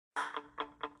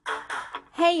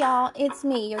Hey y'all, it's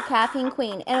me, your caffeine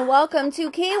queen, and welcome to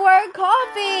Keyword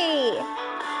Coffee!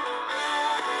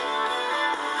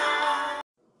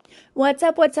 What's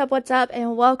up,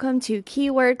 and welcome to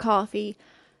Keyword Coffee.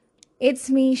 It's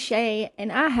me, Shay,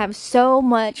 and I have so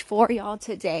much for y'all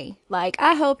today.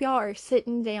 I hope y'all are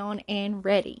sitting down and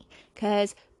ready,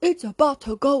 because it's about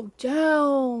to go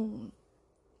down.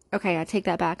 Okay, I take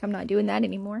that back. I'm not doing that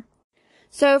anymore.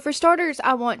 So, for starters,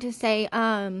 I want to say,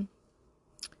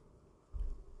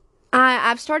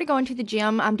 I've started going to the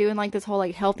gym. I'm doing this whole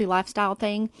healthy lifestyle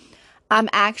thing. I'm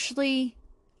actually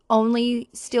only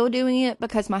still doing it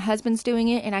because my husband's doing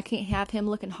it and I can't have him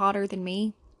looking hotter than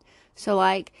me. So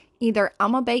either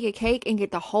I'm gonna bake a cake and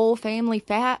get the whole family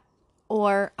fat,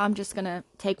 or I'm just gonna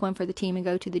take one for the team and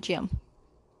go to the gym.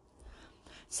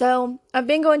 So I've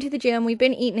been going to the gym. We've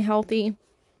been eating healthy,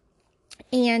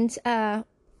 and I've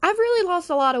really lost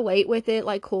a lot of weight with it.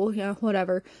 Cool,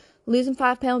 whatever. Losing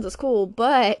 5 pounds is cool,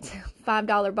 but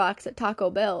 $5 box at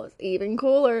Taco Bell is even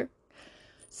cooler.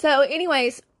 So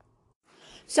anyways,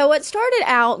 it started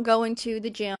out going to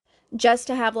the gym just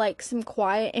to have some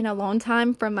quiet and alone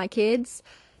time from my kids.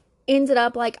 Ended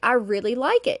up I really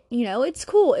like it. It's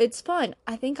cool. It's fun.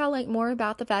 I think I like more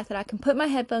about the fact that I can put my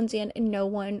headphones in and no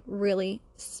one really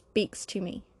speaks to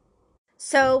me.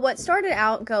 So what started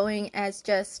out going as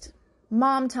just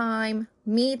mom time,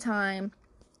 me time,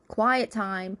 quiet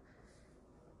time,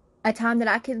 a time that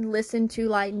I can listen to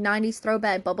 90s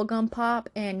throwback bubblegum pop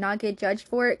and not get judged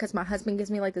for it because my husband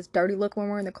gives me this dirty look when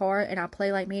we're in the car and I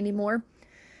play like Mandy Moore.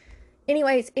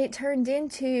 Anyways, it turned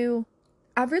into,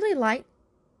 I really like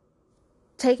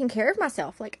taking care of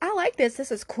myself. I like this.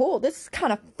 This is cool. This is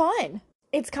kind of fun.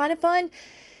 It's kind of fun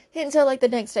until the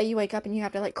next day you wake up and you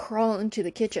have to crawl into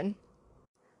the kitchen.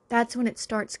 That's when it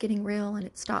starts getting real and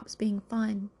it stops being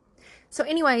fun. So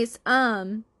anyways,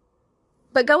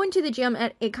 but going to the gym,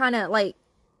 it kind of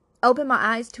opened my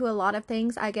eyes to a lot of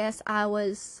things I guess I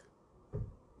was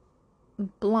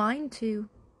blind to.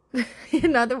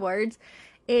 In other words,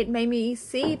 it made me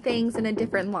see things in a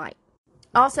different light.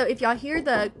 Also, if y'all hear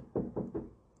that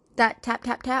tap,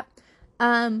 tap, tap,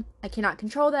 I cannot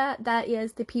control that. That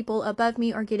is the people above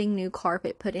me are getting new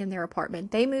carpet put in their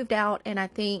apartment. They moved out, and I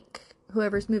think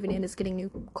whoever's moving in is getting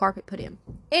new carpet put in.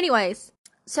 Anyways,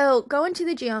 so going to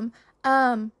the gym,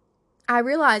 I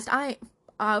realized I,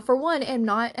 for one, am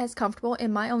not as comfortable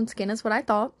in my own skin as what I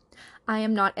thought. I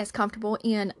am not as comfortable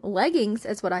in leggings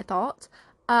as what I thought.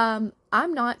 I'm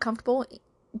not comfortable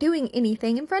doing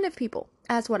anything in front of people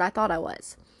as what I thought I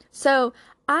was. So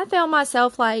I found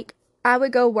myself I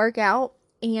would go work out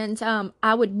and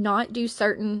I would not do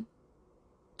certain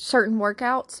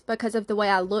workouts because of the way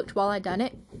I looked while I done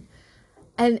it.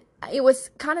 And it was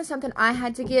kind of something I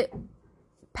had to get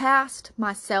past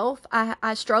myself.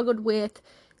 I struggled with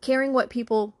caring what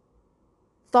people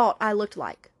thought I looked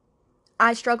like.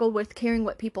 I struggled with caring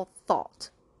what people thought.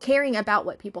 Caring about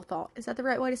what people thought. Is that the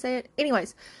right way to say it?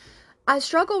 Anyways, I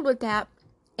struggled with that,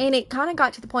 and it kind of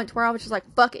got to the point where I was just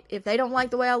fuck it. If they don't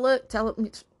like the way I look, tell them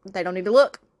they don't need to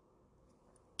look.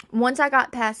 Once I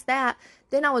got past that,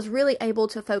 then I was really able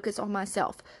to focus on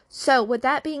myself. So, with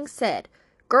that being said,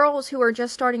 girls who are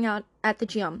just starting out at the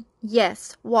gym,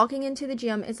 yes, walking into the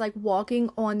gym is like walking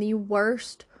on the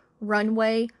worst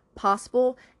runway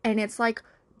possible, and it's like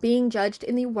being judged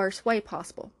in the worst way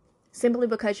possible. Simply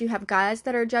because you have guys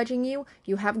that are judging you,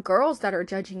 you have girls that are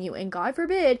judging you, and God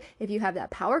forbid, if you have that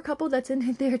power couple that's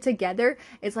in there together,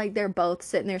 it's like they're both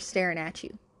sitting there staring at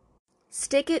you.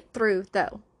 Stick it through,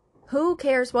 though. Who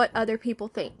cares what other people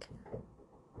think?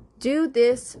 Do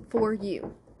this for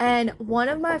you. And one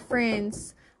of my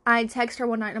friends, I text her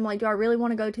one night and I'm like, do I really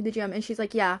want to go to the gym? And she's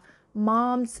like, yeah,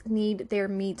 moms need their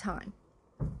me time.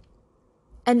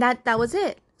 And that was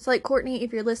it. So Courtney,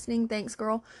 if you're listening, thanks,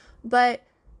 girl. But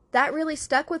that really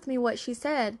stuck with me, what she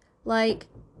said.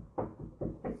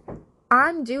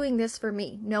 I'm doing this for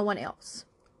me, no one else.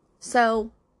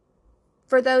 So,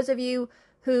 for those of you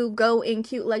who go in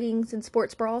cute leggings and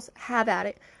sports bras, have at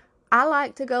it. I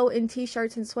like to go in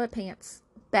t-shirts and sweatpants.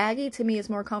 Baggy to me is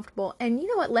more comfortable. And you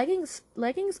know what? Leggings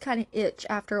kind of itch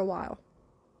after a while.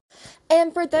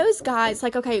 And for those guys,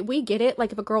 okay, we get it.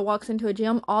 If a girl walks into a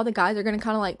gym, all the guys are going to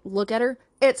kind of look at her.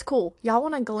 It's cool. Y'all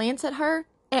want to glance at her?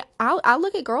 And I'll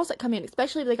look at girls that come in,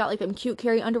 especially if they got them cute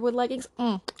Carrie Underwood leggings.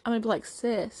 I'm going to be like,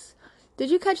 sis, did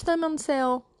you catch them on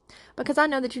sale? Because I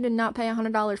know that you did not pay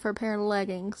 $100 for a pair of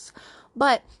leggings.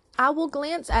 But I will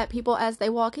glance at people as they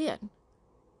walk in.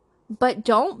 But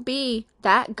don't be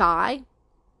that guy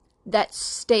that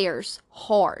stares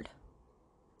hard.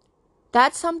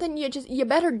 That's something you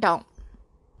better don't.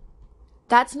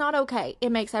 That's not okay.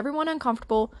 It makes everyone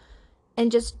uncomfortable,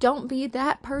 And just don't be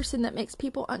that person that makes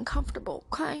people uncomfortable,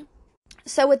 okay?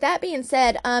 So with that being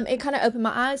said, it kind of opened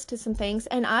my eyes to some things,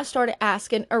 and I started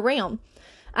asking around.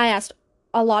 I asked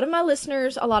a lot of my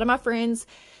listeners, a lot of my friends,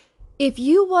 I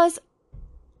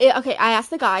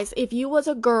asked the guys, if you was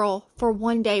a girl for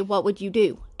one day, what would you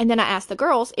do? And then I asked the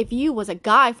girls, if you was a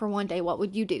guy for one day, what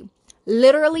would you do?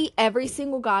 Literally every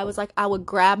single guy was like, I would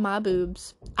grab my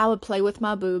boobs. I would play with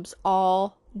my boobs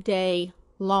all day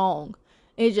long.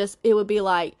 It would be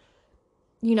like,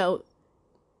 nipple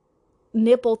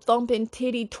thumping,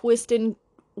 titty twisting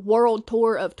world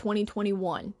tour of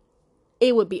 2021.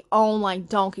 It would be on like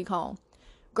Donkey Kong.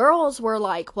 Girls were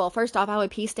like, well, first off, I would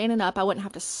pee standing up. I wouldn't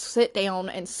have to sit down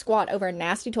and squat over a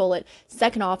nasty toilet.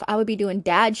 Second off, I would be doing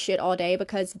dad shit all day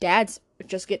because dads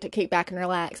just get to kick back and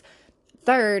relax.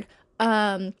 Third,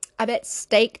 I bet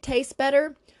steak tastes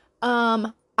better.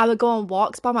 I would go on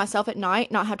walks by myself at night,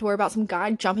 not have to worry about some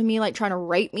guy jumping me, like trying to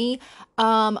rape me.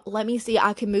 Let me see,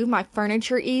 I could move my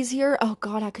furniture easier. Oh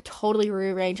God, I could totally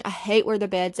rearrange. I hate where the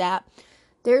bed's at.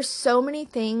 There's so many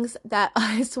things that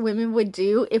us women would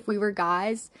do if we were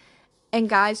guys, and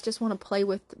guys just want to play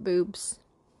with boobs.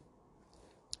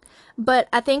 But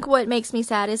I think what makes me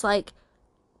sad is like,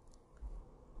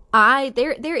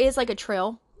 there is like a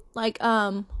trail, like,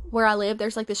 where I live,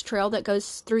 there's like this trail that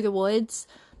goes through the woods,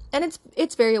 and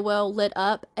it's very well lit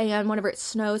up, and whenever it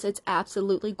snows, it's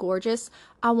absolutely gorgeous.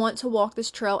 I want to walk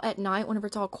this trail at night whenever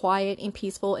it's all quiet and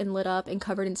peaceful and lit up and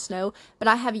covered in snow, but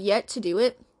I have yet to do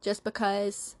it just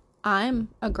because I'm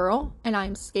a girl and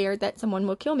I'm scared that someone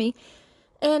will kill me.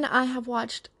 And I have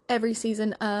watched every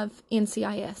season of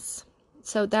NCIS.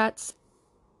 So if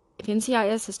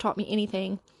NCIS has taught me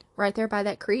anything, right there by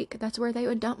that creek, that's where they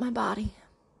would dump my body.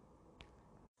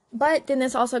 But then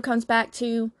this also comes back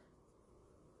to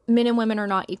men and women are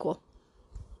not equal.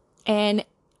 And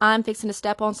I'm fixing to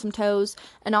step on some toes,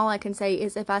 and all I can say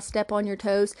is if I step on your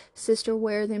toes, sister,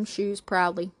 wear them shoes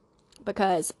proudly,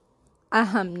 because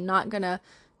I'm not gonna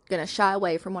shy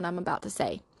away from what I'm about to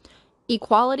say.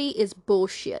 Equality is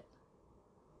bullshit.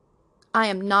 I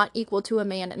am not equal to a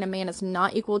man, and a man is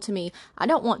not equal to me. I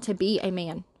don't want to be a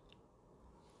man.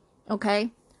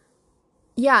 Okay?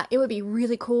 Yeah, it would be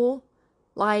really cool,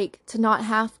 like, to not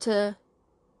have to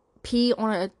pee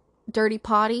on a dirty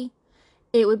potty.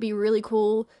 It would be really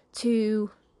cool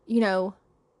to,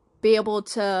 be able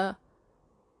to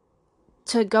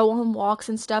go on walks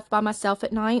and stuff by myself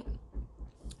at night.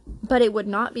 But it would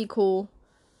not be cool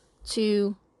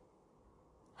to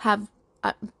have,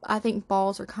 I think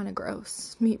balls are kind of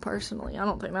gross. Me personally, I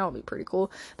don't think that would be pretty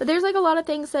cool. But there's like a lot of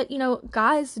things that,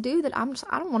 guys do that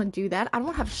I don't want to do that. I don't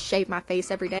want to have to shave my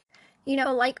face every day.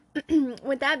 Like,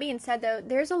 with that being said though,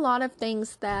 there's a lot of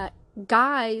things that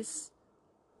guys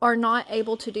are not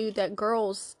able to do that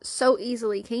girls so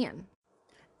easily can.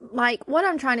 Like, what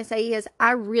I'm trying to say is,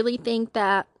 I really think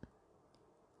that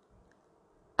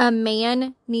a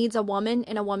man needs a woman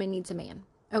and a woman needs a man,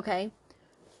 okay?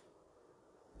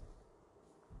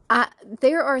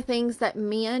 There are things that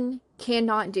men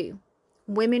cannot do.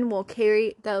 Women will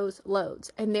carry those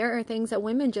loads. And there are things that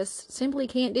women just simply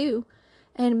can't do.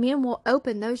 And men will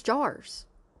open those jars.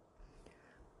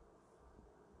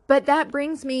 But that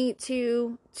brings me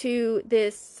to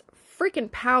this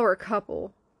freaking power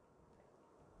couple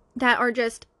that are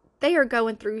they are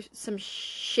going through some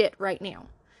shit right now.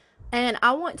 And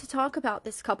I want to talk about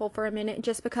this couple for a minute,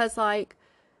 just because, like,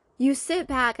 you sit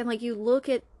back and, like, you look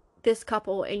at this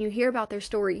couple and you hear about their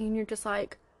story and you're just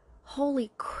like,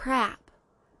 holy crap.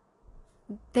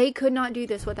 They could not do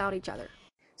this without each other.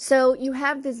 So you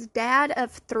have this dad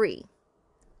of 3.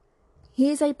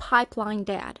 He's a pipeline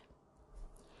dad.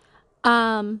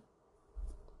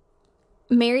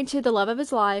 Married to the love of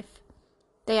his life.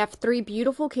 They have 3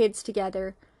 beautiful kids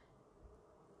together.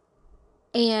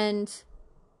 And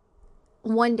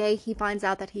one day he finds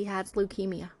out that he has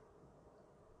leukemia.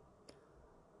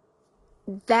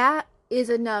 That is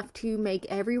enough to make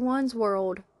everyone's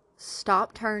world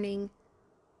stop turning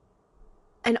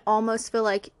and almost feel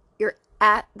like you're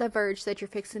at the verge that you're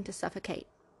fixing to suffocate.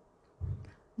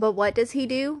 But what does he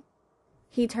do?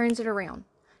 He turns it around.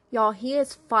 Y'all, he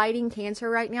is fighting cancer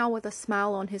right now with a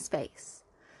smile on his face.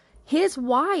 His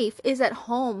wife is at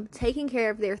home taking care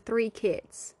of their 3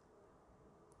 kids.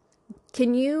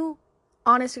 Can you,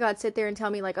 honest to God, sit there and tell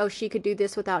me, like, oh, she could do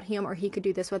this without him or he could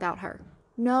do this without her?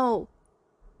 No.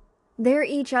 They're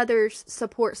each other's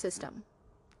support system.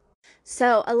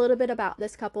 So, a little bit about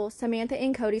this couple. Samantha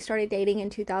and Cody started dating in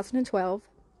 2012.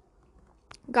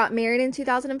 Got married in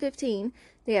 2015.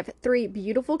 They have 3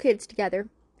 beautiful kids together.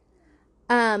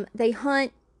 They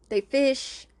hunt, they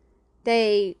fish,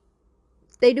 they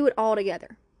do it all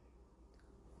together.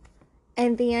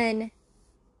 And then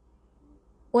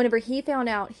whenever he found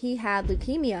out he had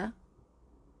leukemia,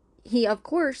 he, of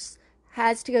course,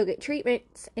 has to go get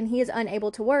treatments, and he is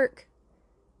unable to work,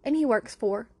 and he works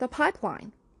for the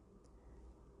pipeline.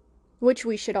 Which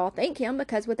we should all thank him,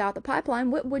 because without the pipeline,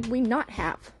 what would we not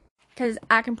have? Because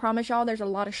I can promise y'all there's a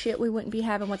lot of shit we wouldn't be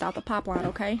having without the pipeline,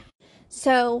 okay?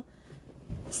 So,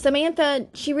 Samantha,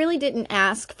 she really didn't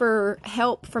ask for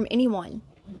help from anyone.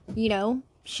 You know,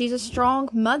 she's a strong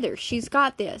mother. She's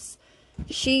got this.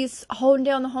 She's holding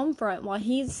down the home front while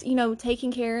he's, you know,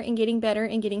 taking care and getting better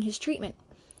and getting his treatment.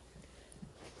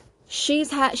 She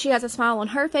has a smile on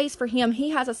her face for him.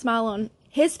 He has a smile on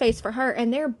his face for her.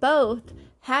 And they're both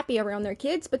happy around their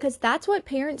kids, because that's what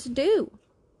parents do.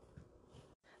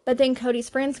 But then Cody's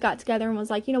friends got together and was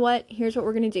like, you know what? Here's what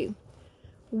we're going to do.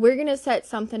 We're going to set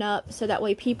something up so that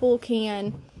way people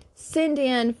can send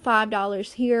in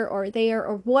 $5 here or there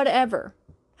or whatever,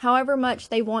 however much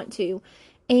they want to,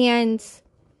 and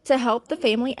to help the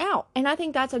family out. And I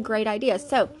think that's a great idea.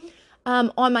 So,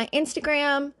 on my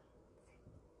Instagram,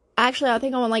 actually, I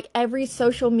think on like every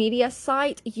social media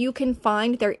site, you can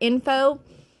find their info.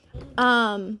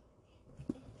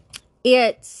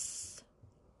 It's,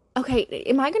 okay,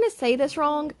 am I going to say this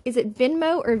wrong? Is it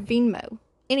Venmo or Venmo?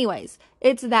 Anyways,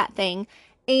 it's that thing.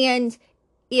 And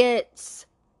it's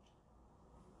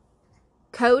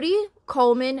Cody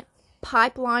Coleman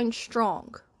Pipeline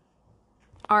Strong.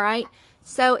 Alright?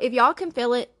 So if y'all can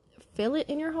feel it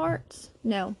in your hearts?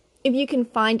 No. If you can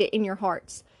find it in your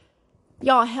hearts,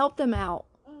 y'all help them out.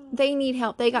 They need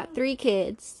help. They got 3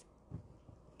 kids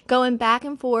going back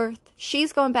and forth.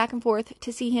 She's going back and forth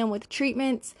to see him with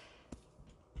treatments.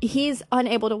 He's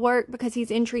unable to work because he's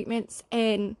in treatments,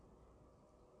 and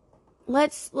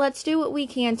let's do what we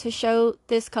can to show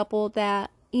this couple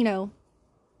that, you know,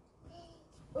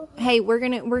 hey, we're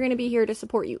gonna be here to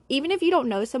support you. Even if you don't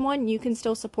know someone, you can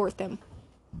still support them.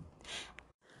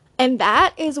 And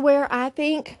that is where I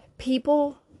think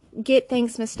people get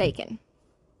things mistaken.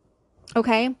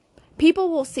 Okay?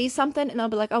 People will see something and they'll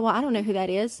be like, oh, well, I don't know who that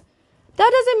is. That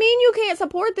doesn't mean you can't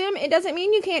support them. It doesn't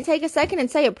mean you can't take a second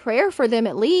and say a prayer for them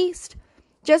at least.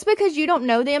 Just because you don't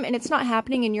know them and it's not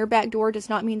happening in your back door does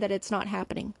not mean that it's not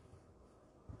happening.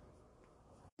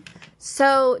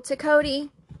 So, to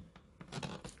Cody,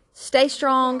 stay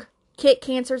strong, kick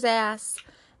cancer's ass,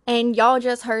 and y'all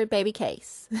just heard Baby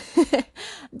Case.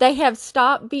 They have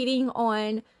stopped beating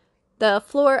on the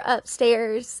floor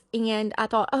upstairs, and I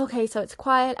thought, okay, so it's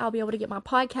quiet, I'll be able to get my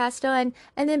podcast done,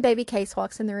 and then Baby Case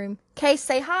walks in the room. Case,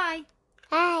 say hi.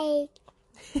 Hi.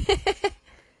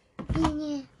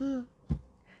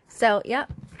 So,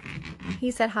 yep,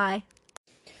 he said hi.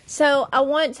 So,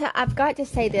 I've got to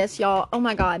say this, y'all, oh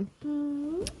my god.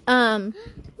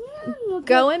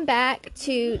 Going back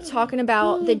to talking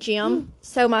about the gym,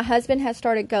 so my husband has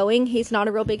started going. He's not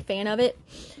a real big fan of it,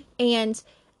 and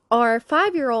our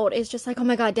 5-year-old is just like, oh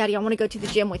my god, Daddy, I want to go to the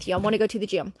gym with you. I want to go to the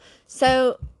gym.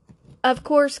 So, of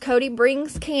course, Cody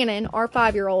brings Cannon, our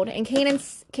 5-year-old, and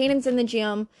Cannon's in the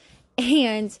gym,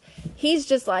 and he's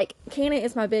just like, Cannon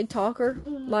is my big talker,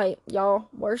 like, y'all,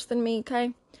 worse than me,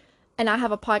 okay? And I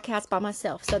have a podcast by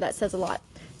myself, so that says a lot.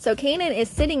 So Cannon is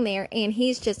sitting there, and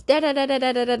he's just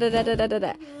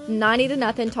da-da-da-da-da-da-da-da-da-da-da, 90 to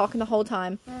nothing, talking the whole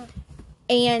time.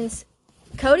 And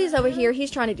Cody's over here, he's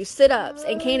trying to do sit-ups,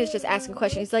 and Cannon's just asking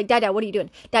questions. He's like, Dad, what are you doing?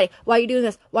 Daddy, why are you doing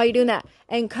this? Why are you doing that?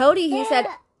 And Cody, he said,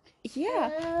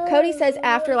 yeah. Cody says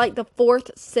after, like, the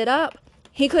 4th sit-up,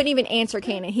 he couldn't even answer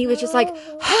Cannon. He was just like,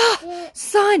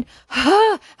 son,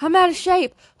 I'm out of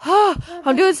shape.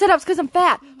 I'm doing sit-ups because I'm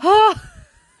fat.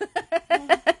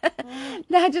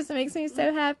 That just makes me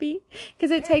so happy,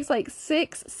 because it takes like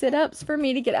 6 sit-ups for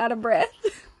me to get out of breath.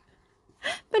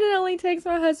 But it only takes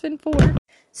my husband 4.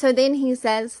 So then he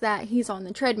says that he's on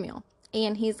the treadmill,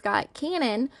 and he's got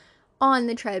Cannon on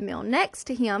the treadmill next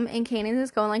to him, and Cannon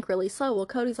is going like really slow. Well,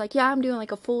 Cody's like, yeah, I'm doing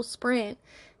like a full sprint.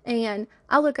 And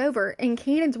I look over, and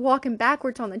Cannon's walking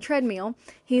backwards on the treadmill.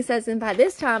 He says, and by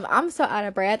this time, I'm so out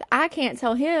of breath, I can't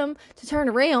tell him to turn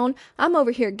around. I'm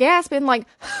over here gasping like,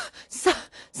 son,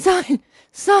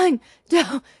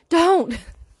 don't.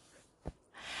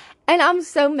 And I'm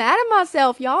so mad at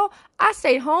myself, y'all. I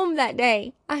stayed home that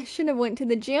day. I shouldn't have went to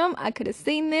the gym. I could have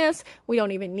seen this. We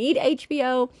don't even need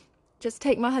HBO. Just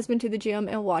take my husband to the gym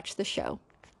and watch the show.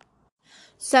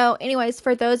 So, anyways,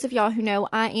 for those of y'all who know,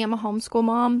 I am a homeschool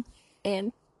mom,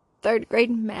 and 3rd grade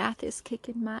math is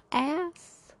kicking my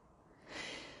ass.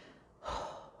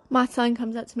 My son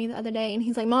comes up to me the other day, and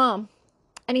he's like, Mom,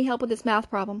 I need help with this math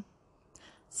problem.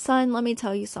 Son, let me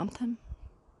tell you something.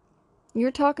 You're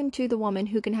talking to the woman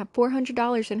who can have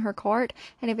 $400 in her cart,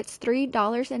 and if it's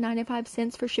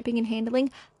 $3.95 for shipping and handling,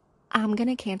 I'm going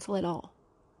to cancel it all.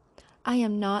 I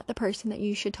am not the person that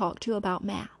you should talk to about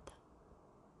math.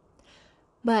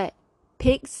 But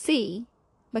pick C,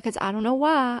 because I don't know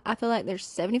why. I feel like there's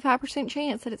 75%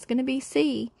 chance that it's going to be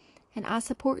C, and I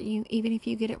support you even if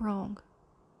you get it wrong.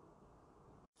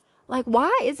 Like,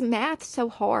 why is math so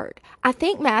hard? I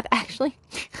think math actually,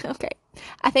 okay.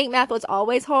 I think math was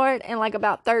always hard, and like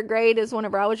about 3rd grade is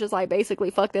whenever I was just like, basically,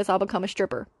 fuck this, I'll become a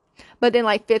stripper. But then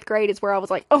like 5th grade is where I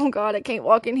was like, oh God, I can't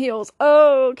walk in heels.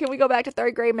 Oh, can we go back to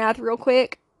 3rd grade math real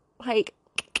quick? Like,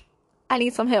 I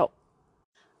need some help.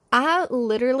 I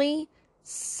literally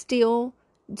still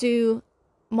do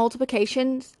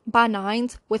multiplications by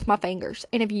 9s with my fingers.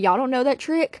 And if y'all don't know that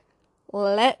trick,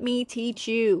 let me teach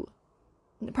you.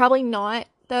 Probably not,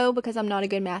 though, because I'm not a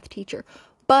good math teacher.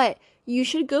 But you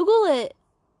should Google it.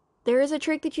 There is a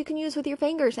trick that you can use with your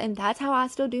fingers, and that's how I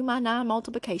still do my 9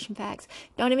 multiplication facts.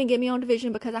 Don't even get me on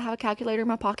division because I have a calculator in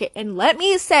my pocket. And let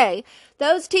me say,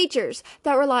 those teachers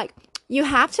that were like, you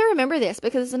have to remember this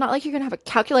because it's not like you're going to have a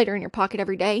calculator in your pocket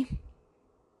every day.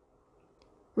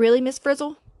 Really, Miss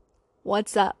Frizzle?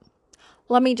 What's up?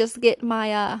 Let me just get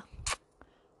my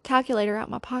calculator out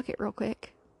my pocket real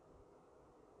quick.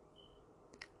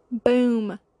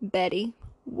 Boom, Betty.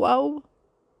 Whoa.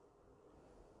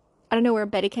 I don't know where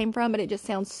Betty came from, but it just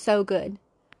sounds so good.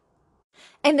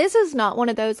 And this is not one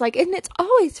of those, like, and it's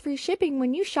always free shipping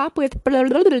when you shop with blah,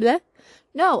 blah, blah, blah.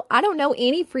 No, I don't know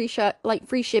any free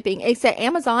shipping except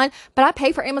Amazon, but I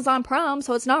pay for Amazon Prime,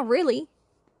 so it's not really.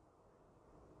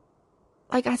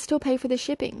 Like, I still pay for the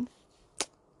shipping.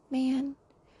 Man.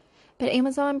 But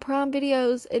Amazon Prime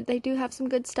videos, they do have some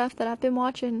good stuff that I've been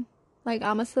watching. Like,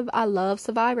 I love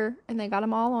Survivor, and they got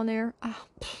them all on there. Oh,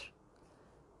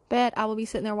 bet I will be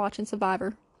sitting there watching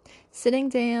Survivor. Sitting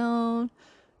down,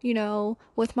 you know,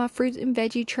 with my fruit and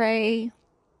veggie tray,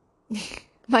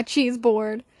 my cheese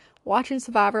board, watching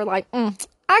Survivor, like,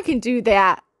 I can do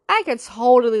that. I could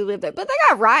totally live that. But they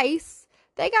got rice.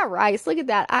 Look at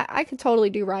that. I could totally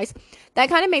do rice. That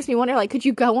kind of makes me wonder, like, could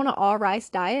you go on an all rice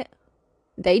diet?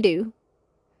 They do.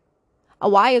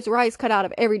 Why is rice cut out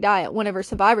of every diet whenever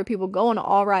Survivor people go on an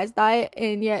all rice diet,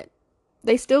 and yet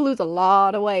they still lose a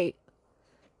lot of weight?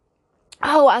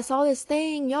 Oh, I saw this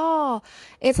thing, y'all.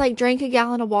 It's like drink a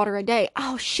gallon of water a day.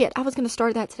 Oh, shit. I was going to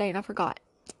start that today and I forgot.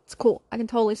 It's cool. I can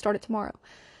totally start it tomorrow.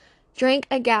 Drink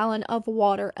a gallon of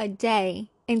water a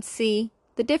day and see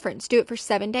the difference. Do it for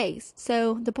 7 days.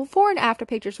 So the before and after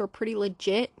pictures were pretty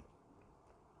legit.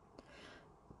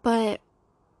 But,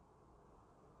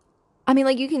 I mean,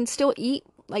 like, you can still eat,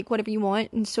 like, whatever you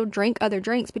want and still drink other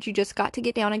drinks, but you just got to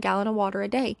get down a gallon of water a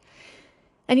day.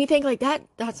 And you think, like,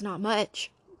 that's not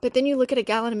much. But then you look at a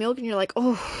gallon of milk and you're like,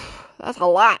 oh, that's a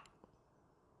lot.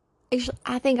 Actually,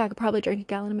 I think I could probably drink a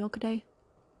gallon of milk a day.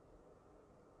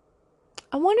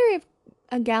 I wonder if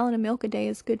a gallon of milk a day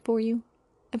is good for you.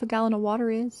 If a gallon of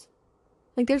water is.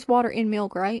 Like, there's water in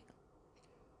milk, right?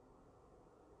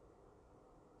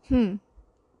 Like,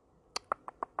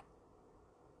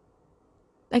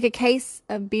 a case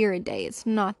of beer a day is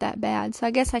not that bad. So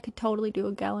I guess I could totally do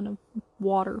a gallon of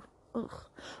water. Ugh.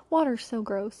 Water's so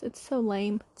gross. It's so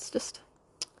lame. It's just,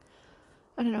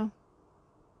 I don't know.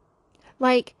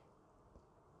 Like,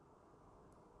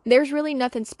 there's really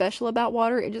nothing special about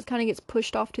water. It just kind of gets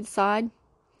pushed off to the side.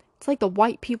 It's like the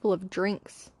white people of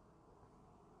drinks.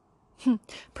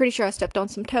 Pretty sure I stepped on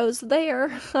some toes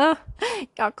there.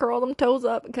 Y'all curl them toes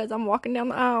up because I'm walking down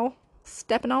the aisle,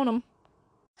 stepping on them.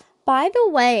 By the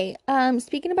way,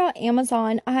 speaking about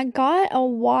Amazon, I got a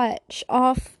watch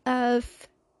off of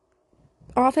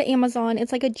Amazon.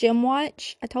 It's like a gym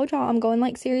watch. I told y'all I'm going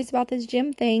like serious about this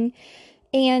gym thing.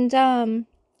 And I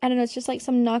don't know, it's just like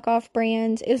some knockoff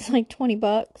brand. It's like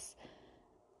 $20.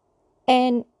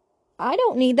 And I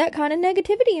don't need that kind of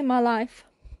negativity in my life.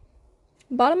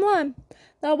 Bottom line,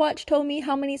 that watch told me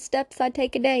how many steps I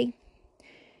take a day.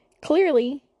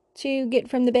 Clearly, to get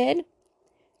from the bed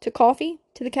to coffee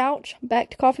to the couch, back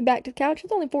to coffee, back to the couch,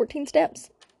 it's only 14 steps.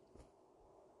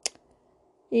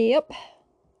 Yep.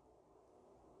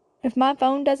 If my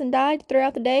phone doesn't die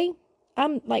throughout the day,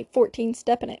 I'm like 14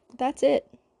 stepping it. That's it.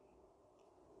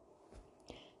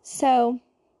 So,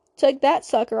 took that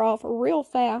sucker off real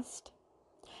fast.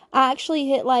 I actually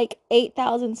hit like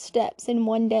 8,000 steps in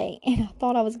one day, and I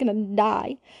thought I was gonna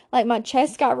die. Like, my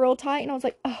chest got real tight, and I was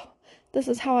like, oh, this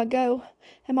is how I go.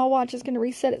 And my watch is gonna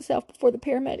reset itself before the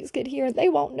paramedics get here, and they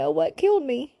won't know what killed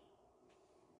me.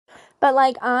 But,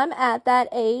 like, I'm at that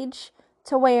age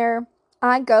to where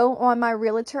I go on my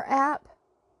realtor app,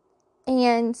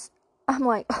 and I'm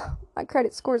like, oh, my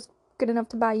credit score's good enough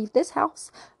to buy you this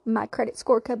house. My credit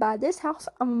score could buy this house.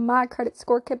 My credit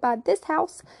score could buy this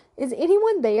house. Is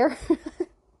anyone there?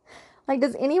 Like,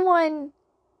 does anyone...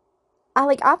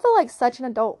 I feel like such an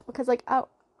adult because, like,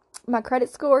 my credit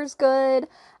score is good.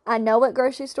 I know what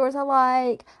grocery stores I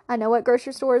like. I know what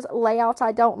grocery stores layouts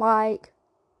I don't like.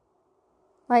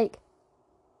 Like,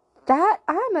 that,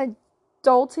 I'm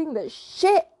adulting the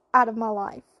shit out of my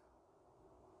life.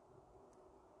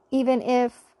 Even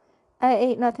if I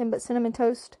ate nothing but Cinnamon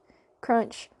Toast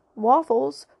Crunch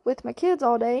waffles with my kids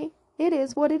all day, it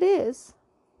is what it is.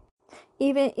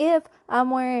 Even if I'm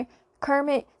wearing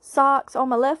Kermit socks on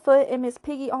my left foot and Miss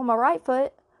Piggy on my right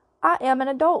foot, I am an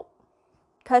adult.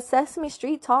 Because Sesame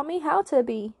Street taught me how to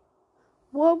be.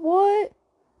 What?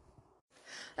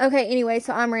 Okay, anyway,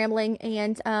 so I'm rambling,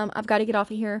 and I've got to get off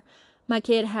of here. My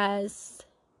kid has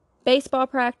baseball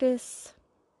practice,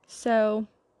 so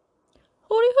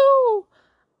hooty hoo,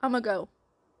 I'm gonna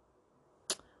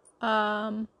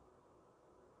go.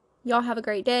 Y'all have a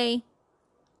great day.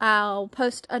 I'll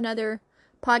post another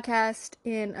podcast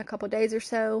in a couple days or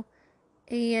so.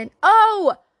 And,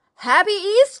 oh, happy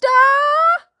Easter!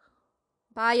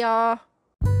 Bye, y'all.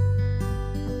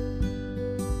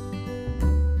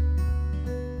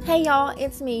 Hey, y'all,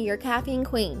 it's me, your caffeine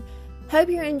queen. Hope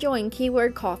you're enjoying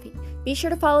Keyword Coffee. Be sure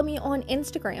to follow me on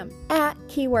Instagram at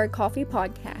Keyword Coffee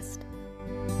Podcast.